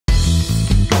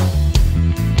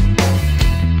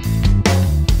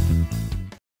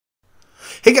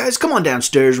Hey guys, come on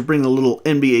downstairs. We're bringing a little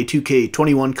NBA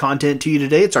 2K21 content to you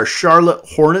today. It's our Charlotte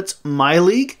Hornets My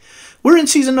League. We're in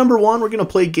season number 1. We're going to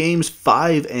play games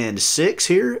 5 and 6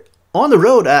 here on the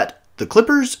road at the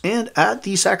Clippers and at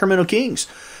the Sacramento Kings.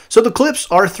 So the Clips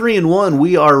are 3-1.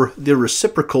 We are the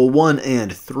reciprocal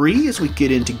 1-3 as we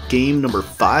get into game number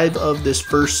 5 of this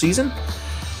first season.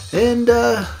 And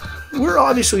we're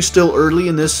obviously still early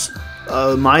in this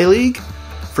My League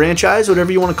franchise,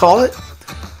 whatever you want to call it.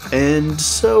 And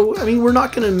so, I mean, we're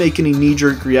not going to make any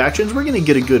knee-jerk reactions. We're going to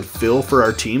get a good feel for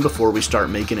our team before we start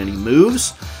making any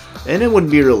moves. And it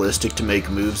wouldn't be realistic to make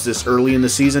moves this early in the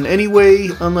season anyway,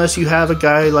 unless you have a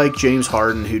guy like James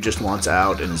Harden who just wants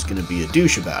out and is going to be a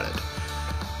douche about it.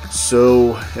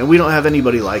 So, and we don't have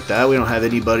anybody like that. We don't have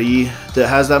anybody that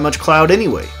has that much clout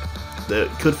anyway that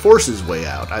could force his way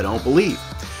out, I don't believe.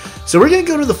 So we're going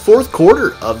to go to the fourth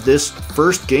quarter of this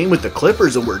first game with the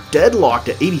Clippers, and we're deadlocked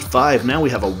at 85. Now we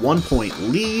have a 1-point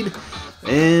lead,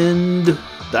 and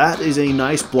that is a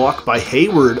nice block by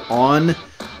Hayward on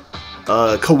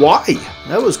Kawhi.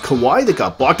 That was Kawhi that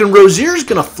got blocked, and Rozier's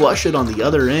going to flush it on the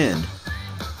other end.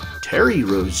 Terry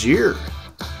Rozier.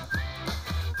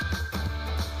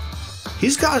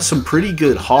 He's got some pretty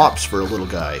good hops for a little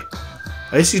guy.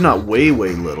 I guess he's not way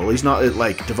little. He's not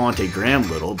like Devontae Graham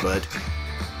little, but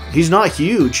he's not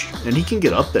huge, and he can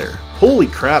get up there. Holy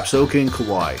crap, so can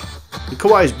Kawhi. And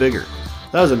Kawhi's bigger.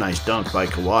 That was a nice dunk by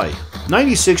Kawhi.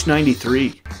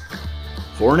 96-93.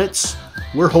 Hornets,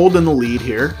 we're holding the lead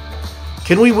here.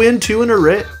 Can we win two in a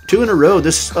row?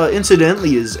 This,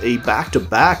 incidentally, is a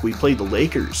back-to-back. We played the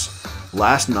Lakers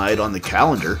last night on the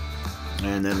calendar,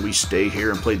 and then we stay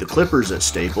here and play the Clippers at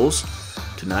Staples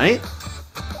tonight.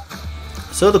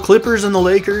 So the Clippers and the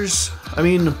Lakers, I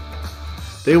mean,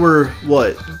 they were,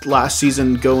 what, last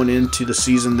season going into the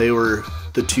season, they were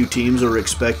the two teams that were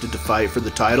expected to fight for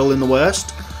the title in the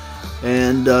West.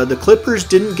 And the Clippers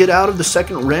didn't get out of the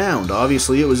second round.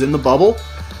 Obviously, it was in the bubble.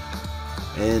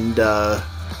 And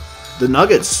the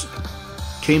Nuggets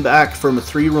came back from a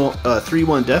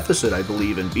 3-1 deficit, I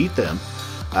believe, and beat them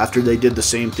after they did the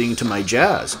same thing to my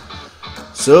Jazz.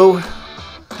 So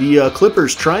the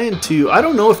Clippers trying to, I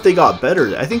don't know if they got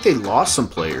better. I think they lost some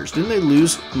players. Didn't they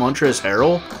lose Montrezl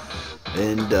Harrell?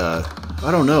 And I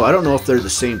don't know. I don't know if they're the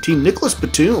same team. Nicholas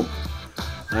Batum,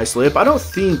 nice layup. I don't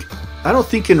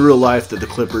think in real life that the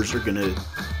Clippers are gonna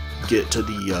get to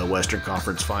the Western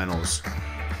Conference Finals.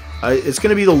 It's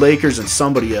gonna be the Lakers and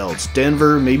somebody else.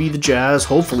 Denver, maybe the Jazz.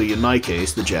 Hopefully, in my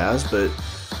case, the Jazz. But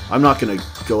I'm not gonna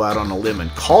go out on a limb and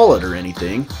call it or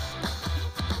anything.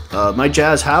 My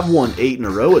Jazz have won 8 in a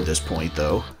row at this point,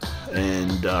 though,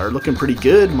 and are looking pretty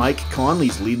good. Mike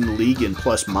Conley's leading the league in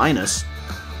plus-minus.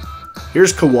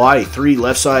 Here's Kawhi, 3,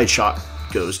 left side shot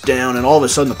goes down, and all of a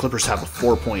sudden the Clippers have a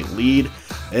 4-point lead.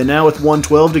 And now with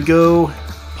 1:12 to go,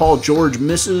 Paul George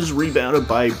misses, rebounded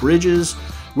by Bridges.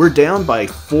 We're down by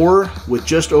 4 with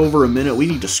just over a minute. We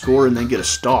need to score and then get a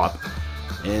stop.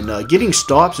 And getting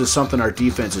stops is something our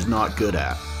defense is not good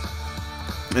at.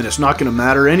 And it's not going to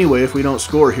matter anyway if we don't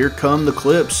score. Here come the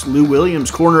Clips. Lou Williams,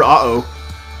 corner. Uh-oh.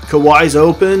 Kawhi's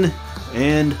open.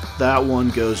 And that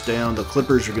one goes down. The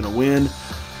Clippers are going to win.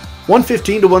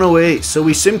 115-108. So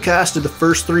we simcasted the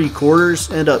first 3 quarters.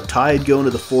 End up tied going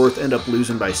to the fourth. End up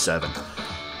losing by 7.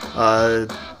 Not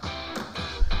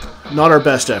our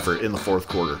best effort in the fourth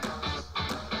quarter.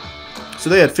 So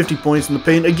they had 50 points in the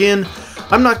paint. Again,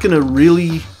 I'm not going to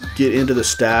really get into the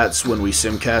stats when we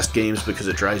simcast games because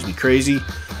it drives me crazy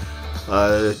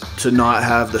to not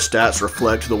have the stats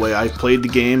reflect the way I've played the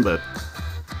game, but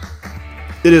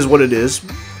it is what it is.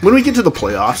 When we get to the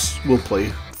playoffs, we'll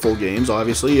play full games,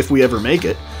 obviously, if we ever make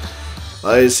it.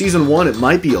 Season 1, it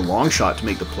might be a long shot to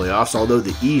make the playoffs, although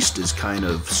the East is kind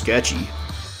of sketchy.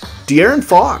 De'Aaron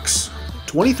Fox,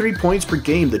 23 points per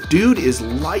game. The dude is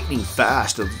lightning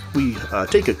fast. If we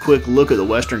take a quick look at the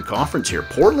Western Conference here,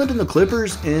 Portland and the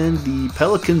Clippers and the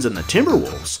Pelicans and the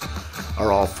Timberwolves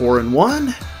are all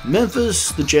 4-1.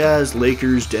 Memphis, the Jazz,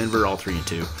 Lakers, Denver, all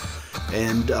 3-2.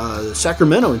 And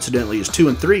Sacramento, incidentally, is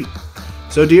 2-3.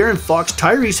 So De'Aaron Fox,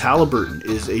 Tyrese Halliburton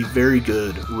is a very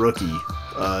good rookie.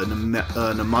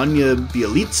 Nemanja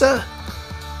Bjelica.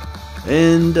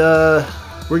 And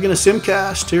we're going to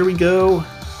simcast. Here we go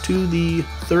to the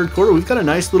third quarter. We've got a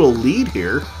nice little lead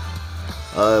here.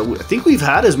 I think we've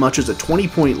had as much as a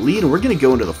 20-point lead, and we're going to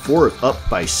go into the fourth up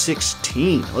by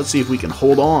 16. Let's see if we can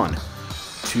hold on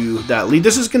to that lead.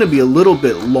 This is going to be a little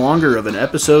bit longer of an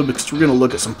episode because we're going to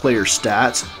look at some player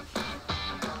stats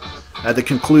at the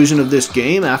conclusion of this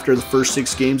game after the first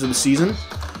 6 games of the season.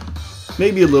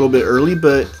 Maybe a little bit early,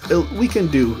 but we can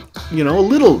do, you know, a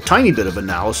little tiny bit of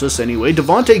analysis anyway.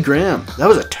 Devontae Graham, that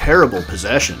was a terrible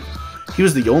possession. He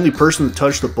was the only person to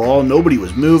touch the ball. Nobody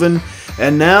was moving.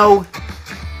 And now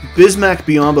Bismack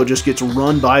Biyombo just gets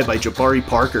run by Jabari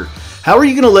Parker. How are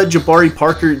you going to let Jabari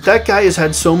Parker... That guy has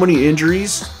had so many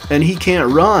injuries, and he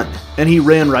can't run. And he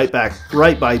ran right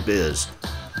by Biz.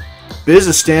 Biz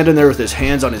is standing there with his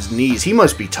hands on his knees. He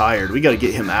must be tired. We got to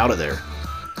get him out of there.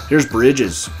 Here's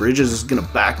Bridges. Bridges is going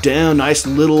to back down. Nice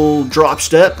little drop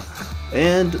step.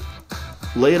 And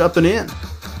lay it up and in.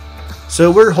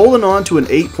 So we're holding on to an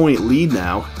 8-point lead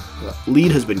now.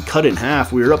 Lead has been cut in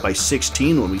half. We were up by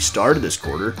 16 when we started this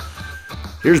quarter.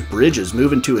 Here's Bridges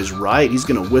moving to his right. He's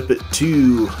going to whip it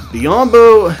to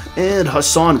Biyombo, and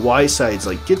Hassan Whiteside's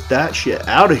like, get that shit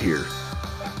out of here.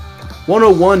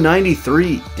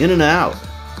 101-93, in and out.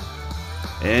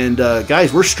 And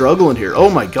guys, we're struggling here.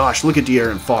 Oh my gosh, look at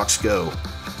De'Aaron Fox go.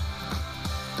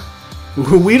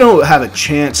 We don't have a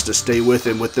chance to stay with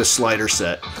him with this slider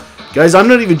set. Guys, I'm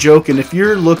not even joking. If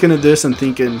you're looking at this and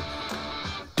thinking,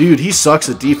 dude, he sucks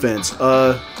at defense,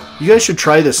 you guys should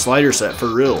try this slider set for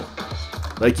real.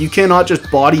 Like, you cannot just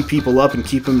body people up and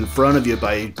keep them in front of you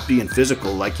by being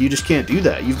physical. Like, you just can't do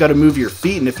that. You've got to move your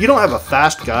feet. And if you don't have a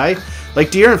fast guy,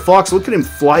 like De'Aaron Fox, look at him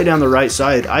fly down the right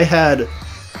side. I had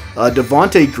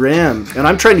Devontae Graham, and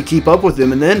I'm trying to keep up with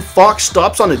him. And then Fox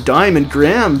stops on a dime, and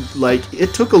Graham, like,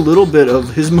 it took a little bit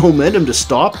of his momentum to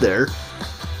stop there.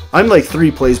 I'm like 3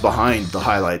 plays behind the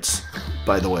highlights,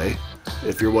 by the way,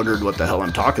 if you're wondering what the hell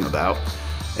I'm talking about.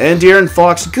 And De'Aaron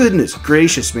Fox, goodness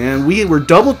gracious, man. We were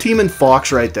double-teaming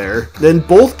Fox right there. Then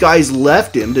both guys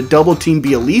left him to double-team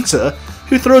Bjelica,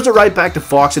 who throws it right back to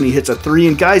Fox, and he hits a 3.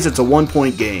 And guys, it's a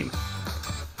 1-point game.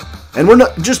 And we're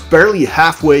not just barely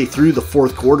halfway through the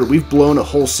 4th quarter. We've blown a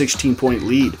whole 16-point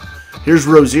lead. Here's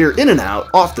Rozier in and out,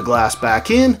 off the glass,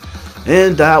 back in.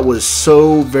 And that was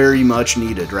so very much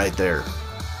needed right there.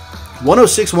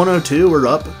 106-102, we're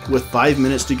up with 5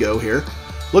 minutes to go here.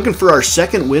 Looking for our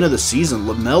 2nd win of the season.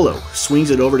 LaMelo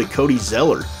swings it over to Cody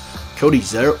Zeller. Cody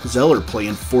Zeller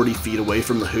playing 40 feet away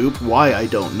from the hoop. Why, I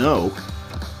don't know.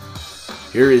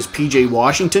 Here is PJ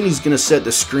Washington. He's going to set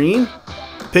the screen.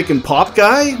 Pick and pop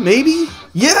guy, maybe?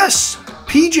 Yes!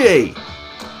 PJ!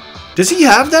 Does he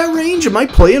have that range? Am I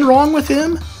playing wrong with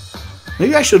him?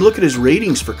 Maybe I should look at his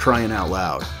ratings, for crying out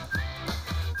loud.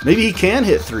 Maybe he can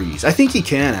hit threes. I think he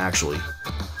can, actually.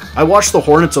 I watched the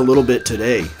Hornets a little bit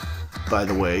today. By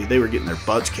the way, they were getting their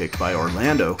butts kicked by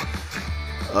Orlando.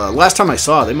 Last time I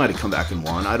saw, they might have come back and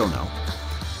won. I don't know.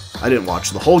 I didn't watch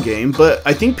the whole game, but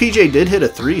I think PJ did hit a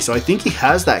 3, so I think he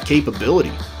has that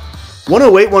capability.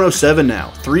 108-107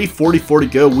 now. 3:44 to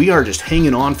go. We are just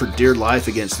hanging on for dear life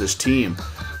against this team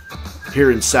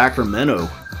here in Sacramento.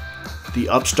 The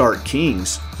upstart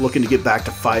Kings looking to get back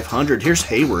to 500. Here's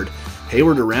Hayward.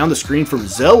 Hayward around the screen from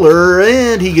Zeller,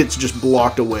 and he gets just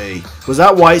blocked away. Was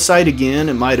that Whiteside again?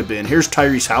 It might have been. Here's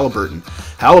Tyrese Halliburton.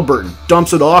 Halliburton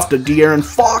dumps it off to De'Aaron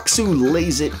Fox, who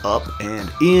lays it up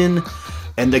and in.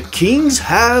 And the Kings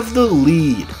have the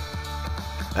lead.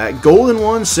 At Golden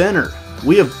One Center,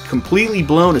 we have completely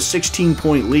blown a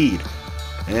 16-point lead.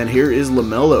 And here is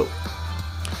LaMelo.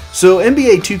 So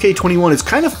NBA 2K21 is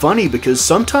kind of funny because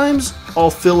sometimes I'll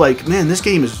feel like, man, this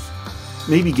game is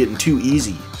maybe getting too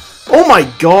easy. Oh my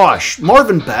gosh,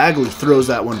 Marvin Bagley throws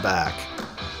that one back.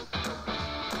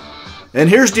 And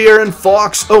here's De'Aaron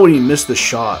Fox. Oh, and he missed the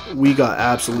shot. We got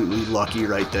absolutely lucky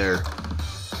right there.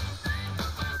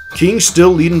 Kings still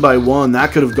leading by 1.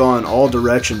 That could have gone all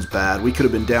directions bad. We could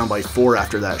have been down by 4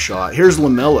 after that shot. Here's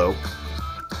LaMelo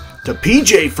to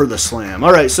PJ for the slam.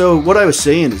 All right, so what I was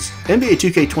saying is NBA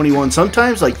 2K21,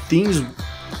 sometimes like things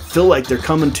feel like they're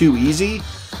coming too easy.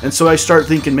 And so I start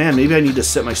thinking, man, maybe I need to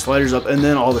set my sliders up. And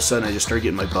then all of a sudden I just start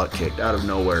getting my butt kicked out of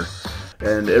nowhere.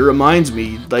 And it reminds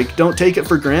me, like, don't take it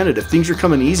for granted. If things are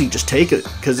coming easy, just take it.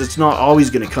 Because it's not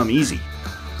always going to come easy.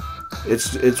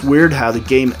 It's weird how the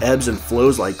game ebbs and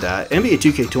flows like that. NBA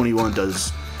 2K21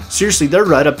 does... Seriously, they're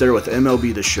right up there with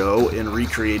MLB The Show in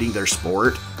recreating their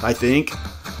sport, I think.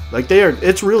 Like, they are...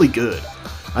 It's really good.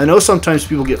 I know sometimes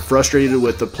people get frustrated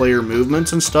with the player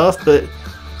movements and stuff, but...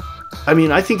 I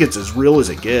mean, I think it's as real as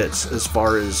it gets as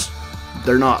far as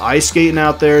they're not ice skating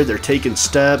out there. They're taking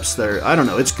steps. I don't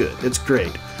know. It's good. It's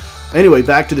great. Anyway,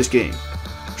 back to this game.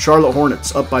 Charlotte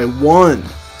Hornets up by 1.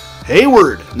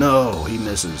 Hayward. No, he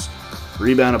misses.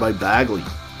 Rebounded by Bagley.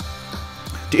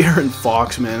 De'Aaron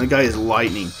Fox, man. The guy is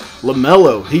lightning.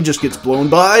 LaMelo, he just gets blown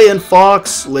by, and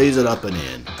Fox lays it up and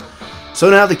in. So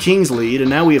now the Kings lead, and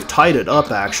now we have tied it up,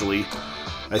 actually.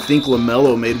 I think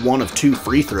LaMelo made 1 of 2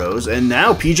 free throws, and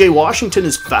now PJ Washington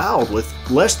is fouled with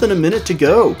less than a minute to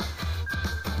go.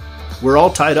 We're all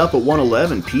tied up at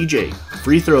 111. PJ,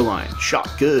 free throw line,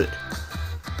 shot good.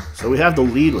 So we have the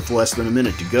lead with less than a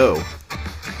minute to go.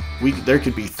 There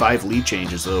could be 5 lead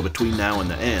changes, though, between now and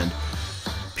the end.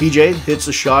 PJ hits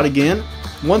the shot again.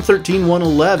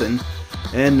 113-111.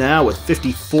 And now with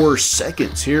 54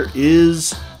 seconds, here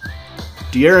is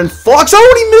De'Aaron Fox.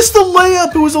 Oh, and he missed the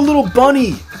layup. It was a little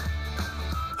bunny.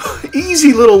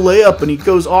 Easy little layup, and he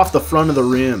goes off the front of the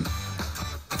rim.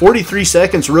 43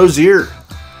 seconds, Rozier.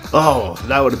 Oh,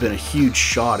 that would have been a huge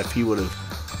shot if he would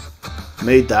have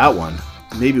made that one.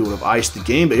 Maybe would have iced the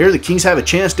game, but here the Kings have a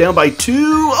chance down by 2.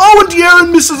 Oh, and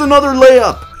De'Aaron misses another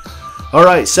layup. All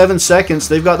right, 7 seconds.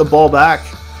 They've got the ball back.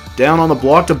 Down on the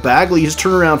block to Bagley. His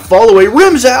turnaround fall away.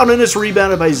 Rims out, and it's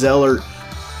rebounded by Zeller.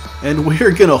 And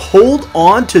we're going to hold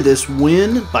on to this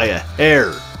win by a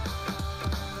hair.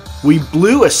 We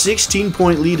blew a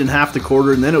 16-point lead in half the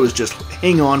quarter, and then it was just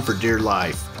hang on for dear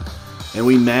life. And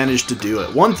we managed to do it.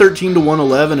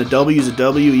 113-111. A W is a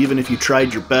W, even if you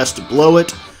tried your best to blow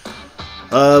it.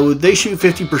 They shoot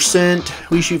 50%.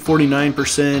 We shoot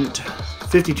 49%.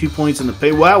 52 points in the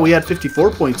paint. Wow, we had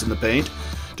 54 points in the paint.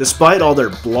 Despite all their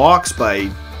blocks by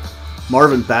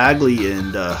Marvin Bagley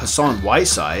and Hassan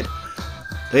Whiteside.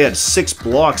 They had 6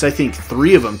 blocks. I think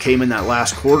 3 of them came in that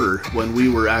last quarter when we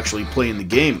were actually playing the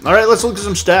game. All right, let's look at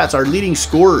some stats. Our leading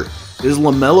scorer is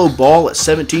LaMelo Ball at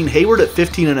 17. Hayward at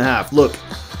 15.5. Look,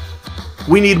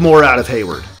 we need more out of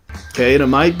Hayward. Okay, and it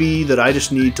might be that I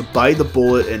just need to bite the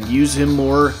bullet and use him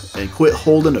more and quit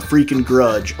holding a freaking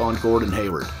grudge on Gordon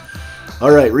Hayward.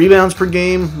 All right, rebounds per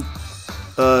game.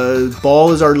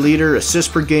 Ball is our leader.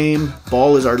 Assists per game.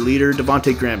 Ball is our leader.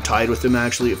 Devontae Graham tied with him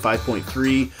actually at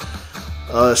 5.3.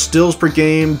 Steals per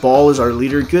game, Ball is our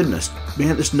leader. Goodness,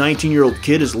 man, this 19-year-old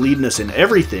kid is leading us in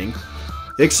everything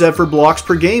except for blocks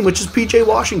per game, which is PJ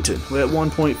Washington at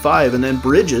 1.5, and then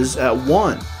Bridges at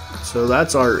 1. So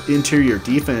that's our interior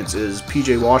defense is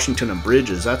PJ Washington and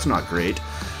Bridges. That's not great.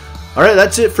 All right,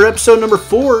 that's it for episode number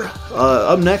 4.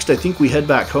 Up next, I think we head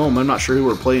back home. I'm not sure who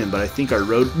we're playing, but I think our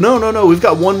road... No, we've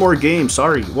got one more game.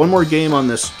 Sorry, one more game on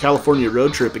this California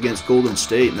road trip against Golden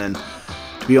State, and then...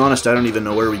 To be honest, I don't even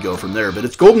know where we go from there, but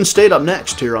it's Golden State up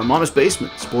next here on Mama's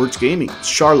Basement Sports Gaming. It's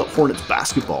Charlotte Hornets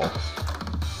basketball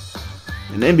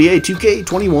and NBA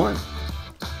 2K21.